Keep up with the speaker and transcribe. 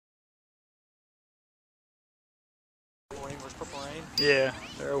Purple Rain. Where's Purple Rain? Yeah,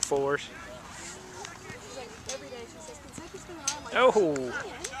 they're 04s. Every day she says, Kentucky's coming on. I'm like, Oh!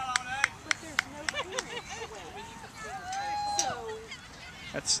 but there's no clearance. So,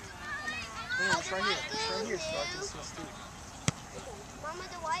 That's... Yeah, it's right here. It's right here, so I can see Steve. Mama,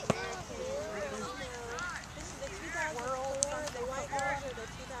 the white girl. this is the 2004, the white girls are the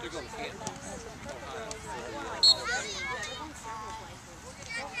 2004. They're going to Canton. And the purple girls are going like, yeah, they're going several places.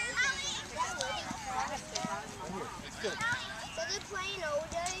 It's good. So they're playing all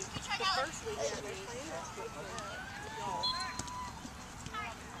day? The first week, yeah, they're playing that week. And then,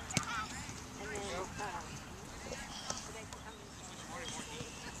 There you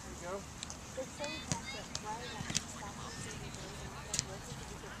go.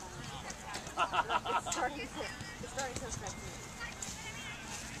 it's starting to affect me.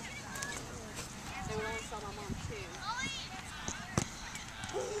 They would only sell my mom 2.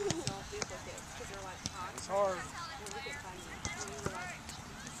 So duplicates, because they're like hot. It's hard. When we get tiny, we were like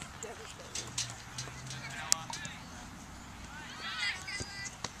devastated.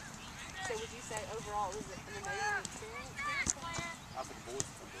 So would you say overall, was it an amazing experience? I think boys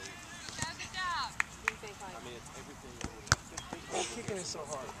can do it. Do you think like... I mean, it's everything. Oh, kicking is so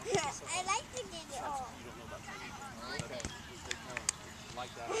hard. I like to get it all. You don't know about training. Okay. They kind of like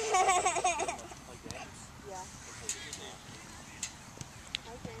that. Like that. Yeah.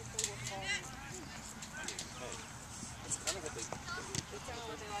 My parents play with ball. It's kind of what they It's kind of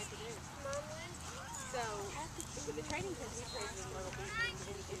what they like to do. So, with the training kids, we played in Myrtle Beach,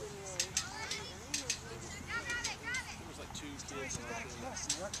 and it didn't really... There was like 2 kids on our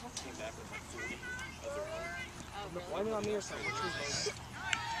team came back with like 40 of their own. Oh, really? Why not on me or something? It's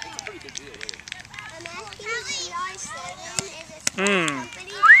a pretty big deal there. I'm asking CR7 is a Hmm.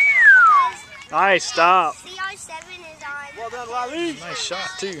 company because Nice stop. CR7 is on. Well done, Riley. Nice shot,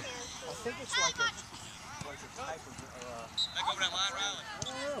 too. I think it's like a type of. Back over that line, Riley. I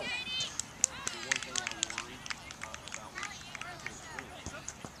don't know. The one thing I worry about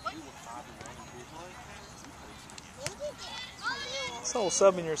we were 5-1 in This whole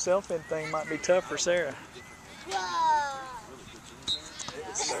subbing yourself in thing might be tough for Sarah.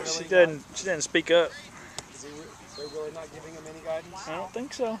 She doesn't speak up. Is they're really not giving him any guidance? I don't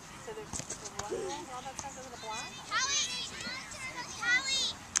think so. So there's one and all that stuff over the block?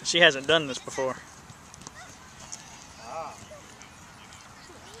 She hasn't done this before. Ah.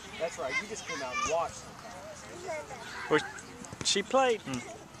 That's right. You just came out and watched sometimes. She played. So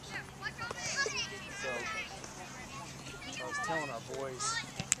I was telling our boys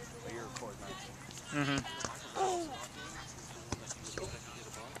that you're recording. Mm-hmm.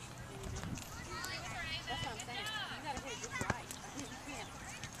 That's what I'm saying. You gotta hit it just right. You can't.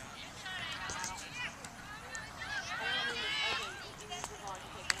 I don't mean this ugly and it's too hard to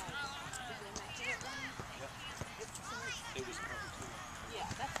take it out. Did they make it wrong? It's too much. It was perfect. Yeah,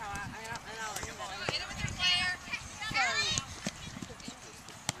 that's how I like that. Get it with your player.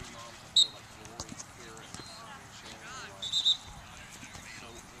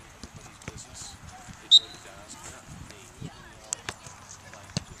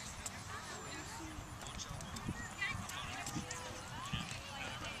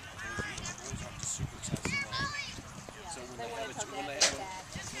 So,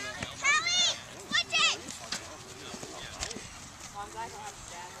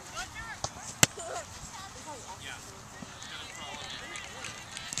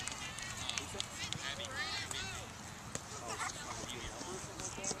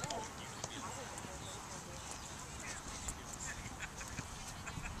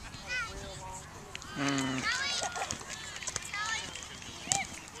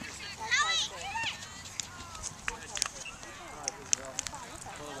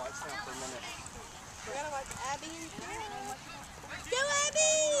 we're gonna watch Abby and Sarah. Go,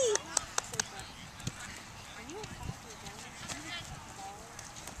 Abby!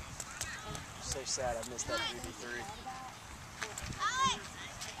 So sad I missed that 3v3.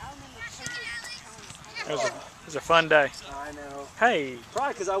 It was a fun day. I know. Hey.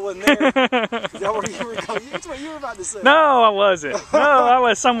 Probably because I wasn't there. Is that what you were going? That's what you were about to say. No, I wasn't. No, I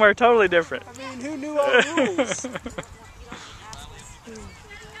was somewhere totally different. I mean, who knew all the rules?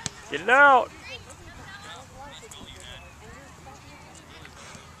 Get it out.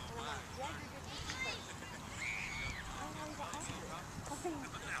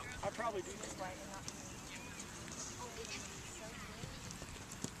 I probably do.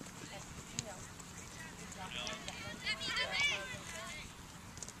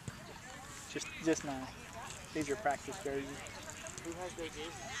 Just now. These are practice jerseys. Who has their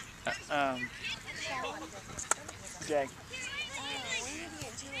jerseys? Jay.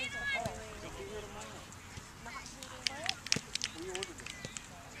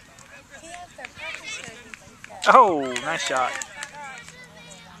 Oh, nice shot.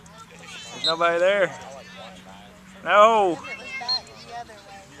 There's nobody there. No.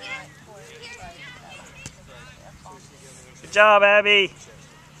 Good job, Abby.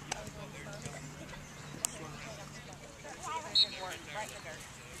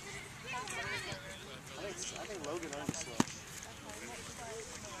 I think Logan underslept.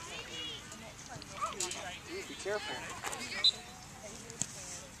 Be careful.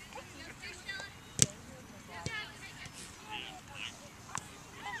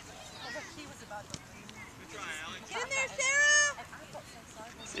 Get in there, Sarah!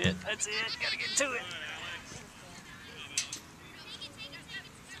 That's it. That's it. Gotta get to it.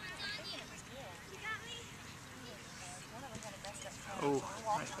 Oh,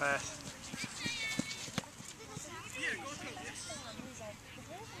 nice pass.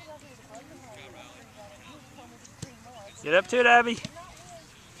 Get up to it, Abby.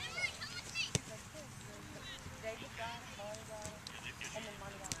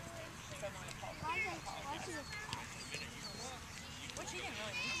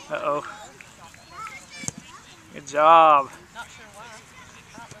 Uh-oh. Good job,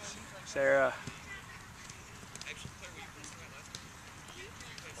 Sarah.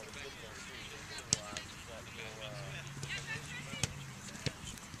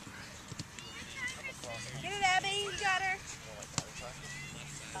 Get it, Abby. You got her.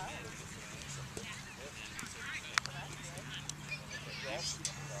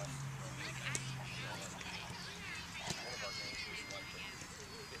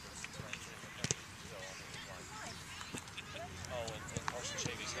 Oh, and Carson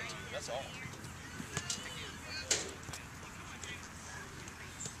shaved his head too. That's all.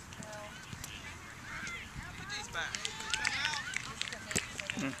 Get these back.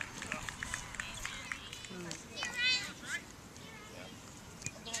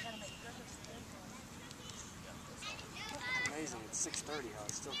 Amazing. It's 6:30. How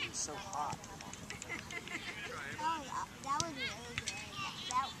it's still being so hot. Oh, that was really good.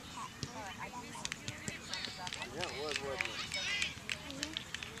 That was Yeah, it was, wasn't it?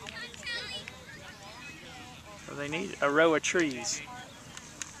 So they need a row of trees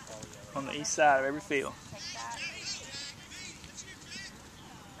on the east side of every field.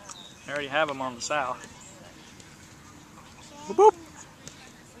 They already have them on the south. Boop, boop.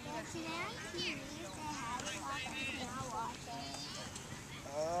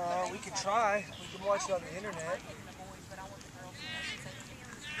 We can try. We can watch it on the internet.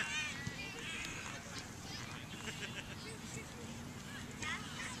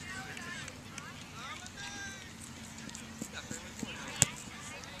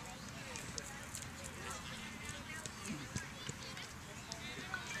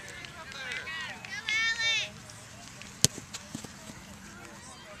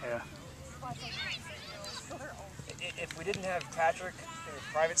 Yeah. If we didn't have Patrick in his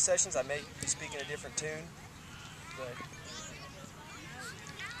private sessions, I may be speaking a different tune. But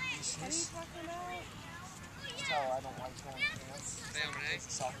he's how I don't like going to camps.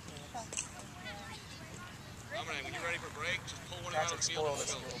 Soccer camps. When you're ready for break, just pull one out of Patrick the field. spoiled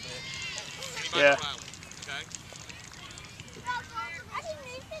us a little bit. Yeah. Okay?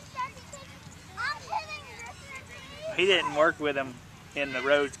 He didn't work with them in the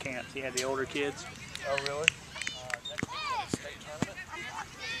Rhodes camps. He had the older kids. Oh, really? State tournament?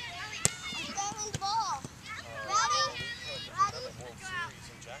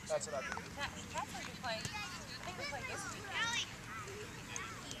 That's what I do.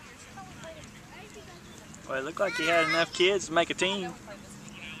 Well, it looked like he had enough kids to make a team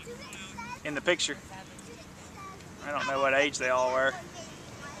in the picture. I don't know what age they all were. It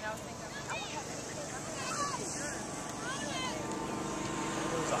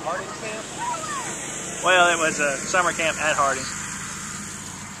was a Harding camp? Well, it was a summer camp at Harding.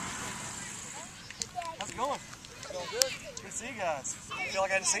 How's it going? It's going good. Good to see you guys. I feel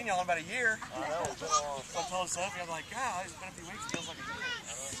like I hadn't seen y'all in about a year. I know. It's been a long time. I told Sophie, I'm like, God, it's been a few weeks. It feels like a year.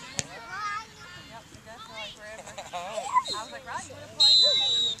 I was like, right, you would have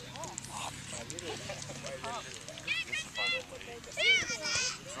played.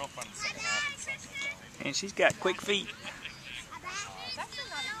 It's real fun in the second half and something. And she's got quick feet. It's actually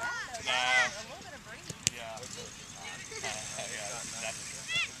not as bad, though. Nah. A little bit of breathing. Yeah. I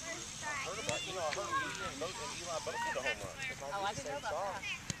heard about, I heard Eli both hit a home run. Oh, I didn't know about that.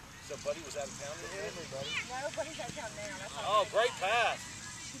 So Buddy was out of town today? Everybody. No, Buddy's out of town now. That's why Oh, great pass.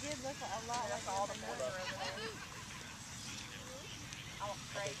 she did look a lot like all the boys were over there. I went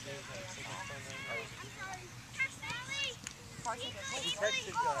crazy. Carson goes, He hey,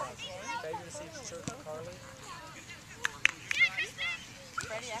 texted Baby to see Church and Carly.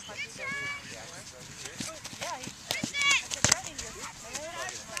 Freddie act like he does it. Yeah, he. I said, Freddie,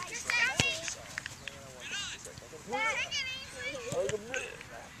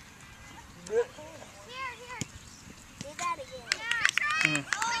 Here. Do that again.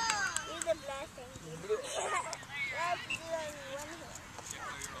 Do the blessing. Let's do it in one hand.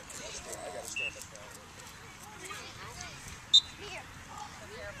 I gotta stand up now. Here.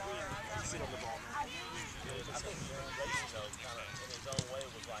 Sit on the ball, man. I think Jaron Jason, though, kind of in his own way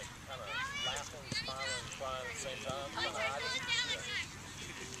was like kind of laughing, smiling, crying at the same time. Kind of hiding.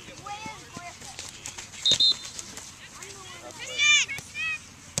 Where's Griffin?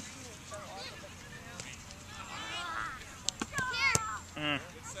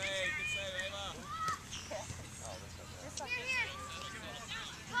 Good save, Ava.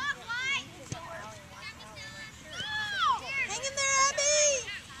 hang in there,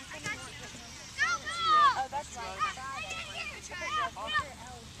 Abby! Oh, that's right.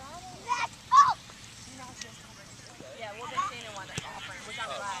 Yeah, we'll be seeing one offering, which I'm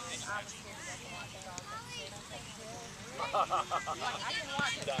glad. I was here today to watch it. I can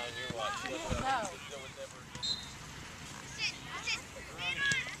watch it. Down, you're watching. No.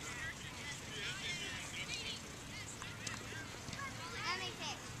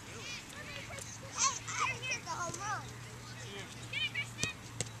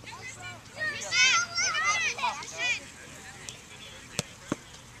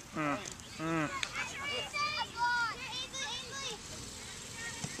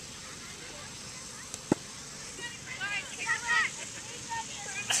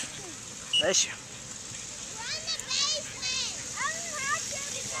 Bless you.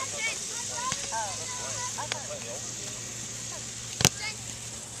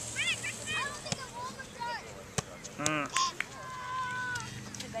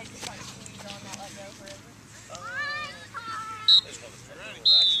 Did they just like squeeze on that let go forever?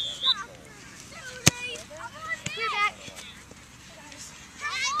 We're back.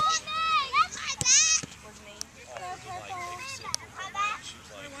 Was me.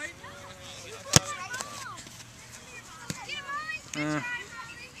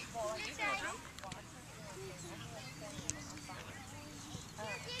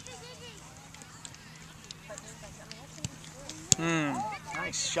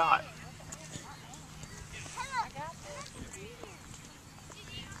 Nice shot.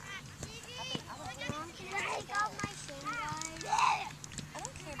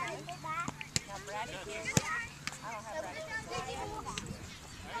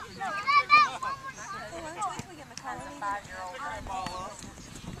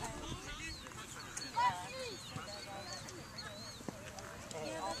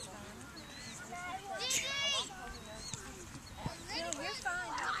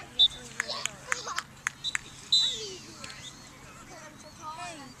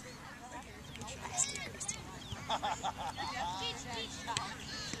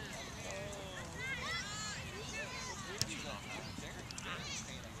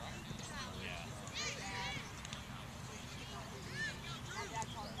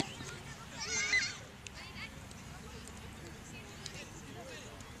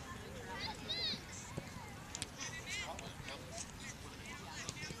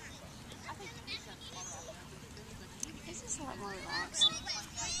 This is a lot more relaxing.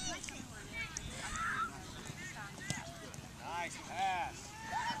 Nice pass.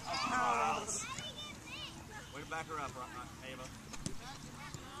 Nice. Way to back her up, Ava.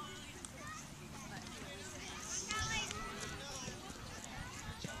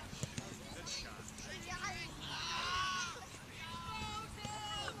 Good shot.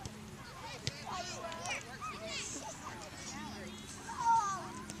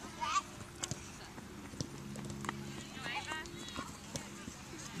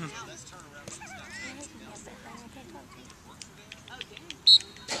 Let's turn around.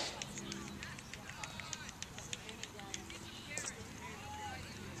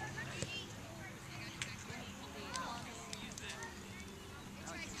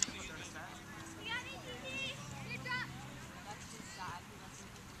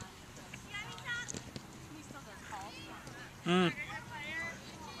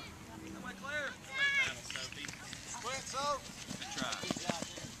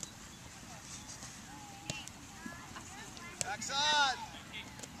 Backside.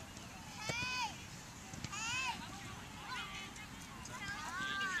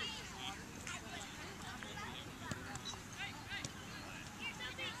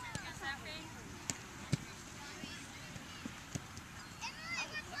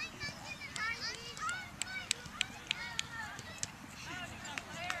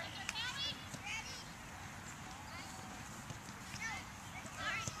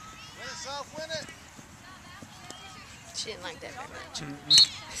 off, win it. She didn't like that very much.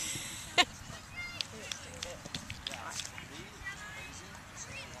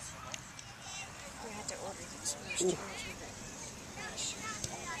 We had to order these first chairs with it.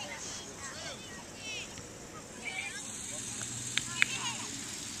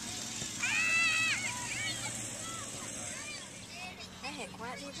 They had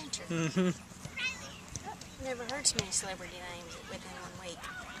quite the adventure. Never heard so many celebrity names within 1 week.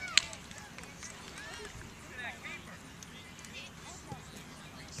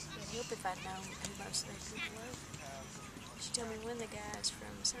 It'd help if I'd known who most of those people were. She told me one of the guys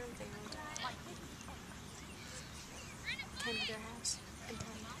from Surnfield came to their house and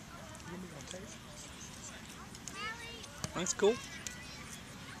played. That's cool.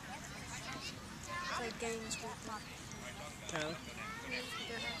 Played games with them Tyler. at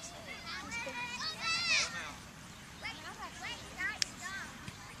their house. It was cool.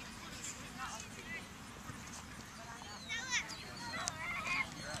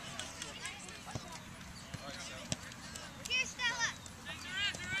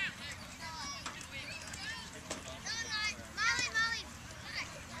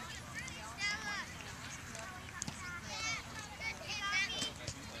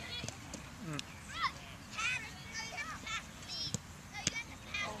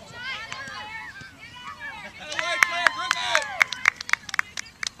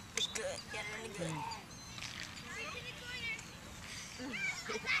 It's good. Yeah, really good.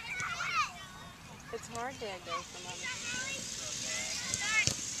 It's hard to go from other.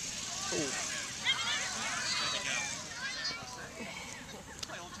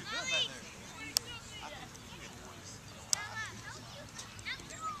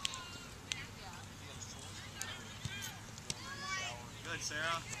 Good,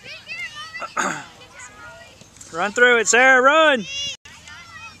 Sarah. Run through it, Sarah, run!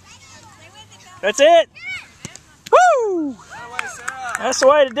 That's it! Woo! That's the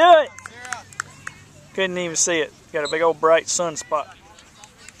way to do it! Couldn't even see it. Got a big old bright sunspot.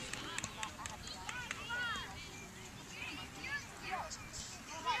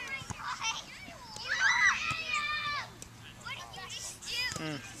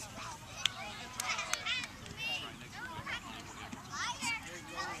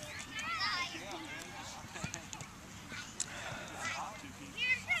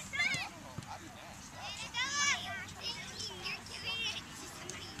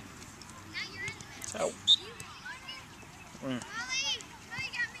 Oh.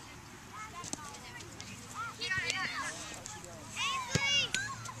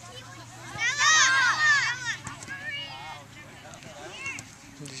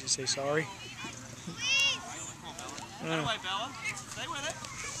 Did you say sorry? That way, Bella. Stay with it.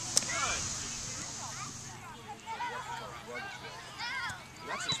 Good.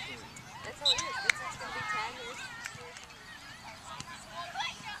 That's all it is. It's going to be tagged.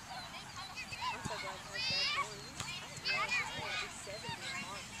 I'm so glad to have that going. I didn't realize it's going to be 70 in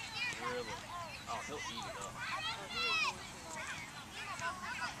March. Really? Oh, he'll eat it up.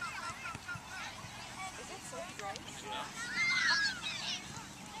 Is that so great? Yeah.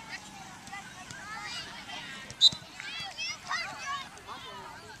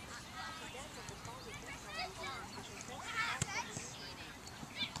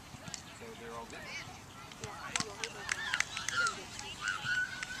 So they're all good.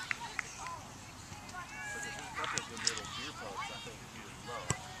 But there's a couple of good little beer pubs I think you would love.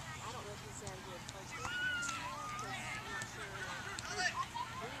 I don't know if he's had a good place with it. Because I'm not sure.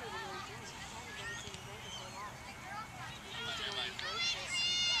 We don't even know he's doing it. I haven't never seen him drink it for a while. He used to go on these road trips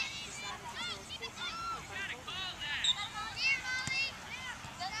and decided to tell his kids to come from home. His mother.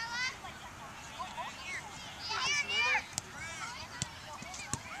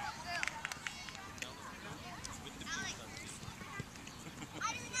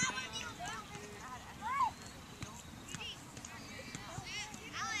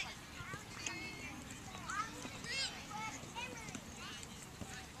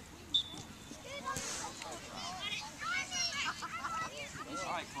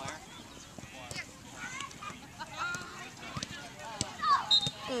 All right, Claire.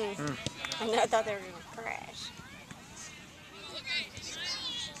 I know, I thought they were going to crash.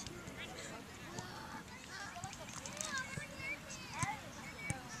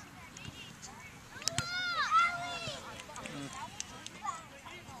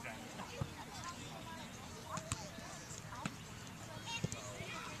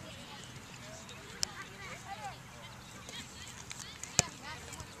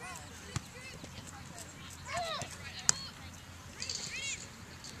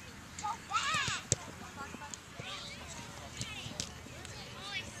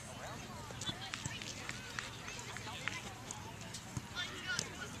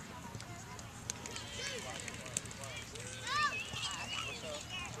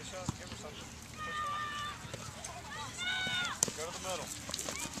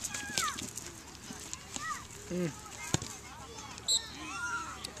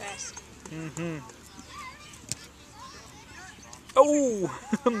 Pass. Mm-hmm. Oh,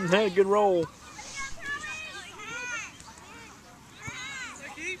 that had a good roll.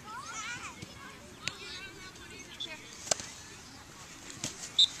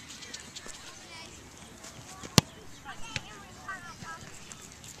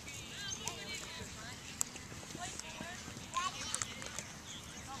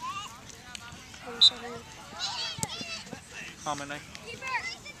 What was her name? Hominy. The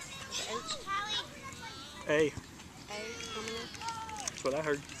H. A. A. Hominy. That's what I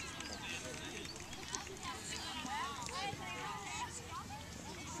heard.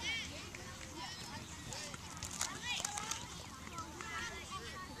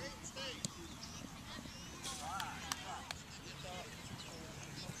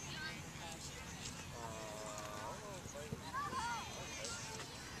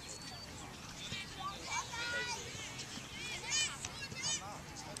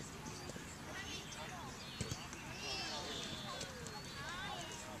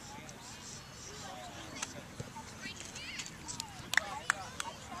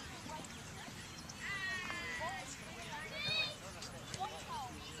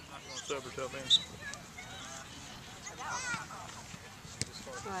 Sober to it, man.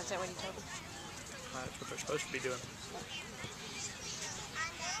 Oh, is that what he told him? That's what they're supposed to be doing.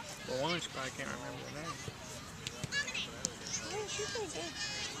 Well, one, she probably can't remember their name. Oh, she's pretty good.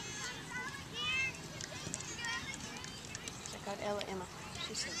 Check out Ella Emma.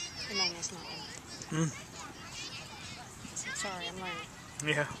 She said her name is not Emma. I said, sorry, I'm learning.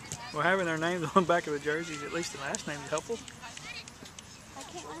 Yeah. Well, having their names on the back of the jerseys, at least the last name is helpful. I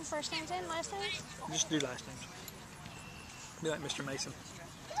can't learn first names and last names. Just do last names. Be like Mr. Mason.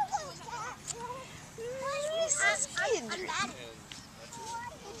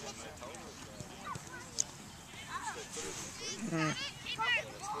 I'm bad.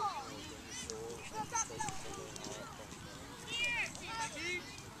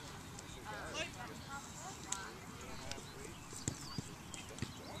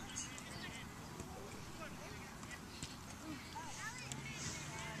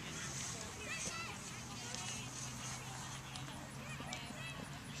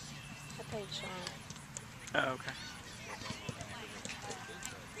 I paid Sean. Oh, okay.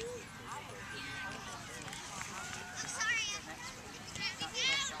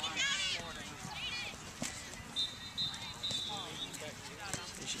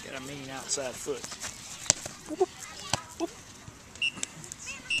 She got a mean outside foot. Whoop, whoop.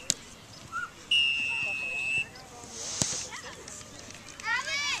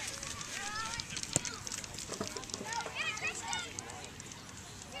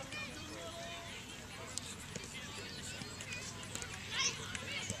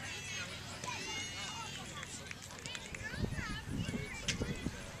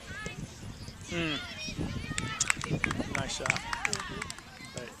 Nice shot.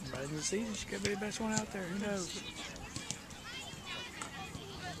 But right in the season, she could be the best one out there. Who knows?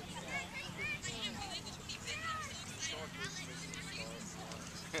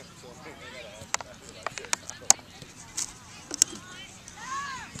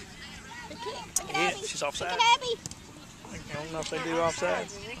 Yeah, she's offside. Abby. I don't know if they do offside.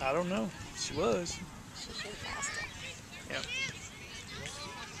 I don't know. She was. She should have passed it. Yep.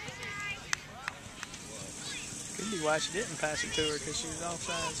 Could be why she didn't pass it to her, because she was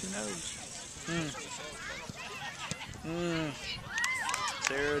offside. Who knows?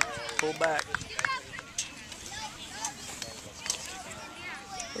 Sarah, pull back.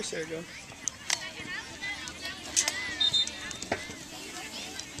 Where's Sarah going?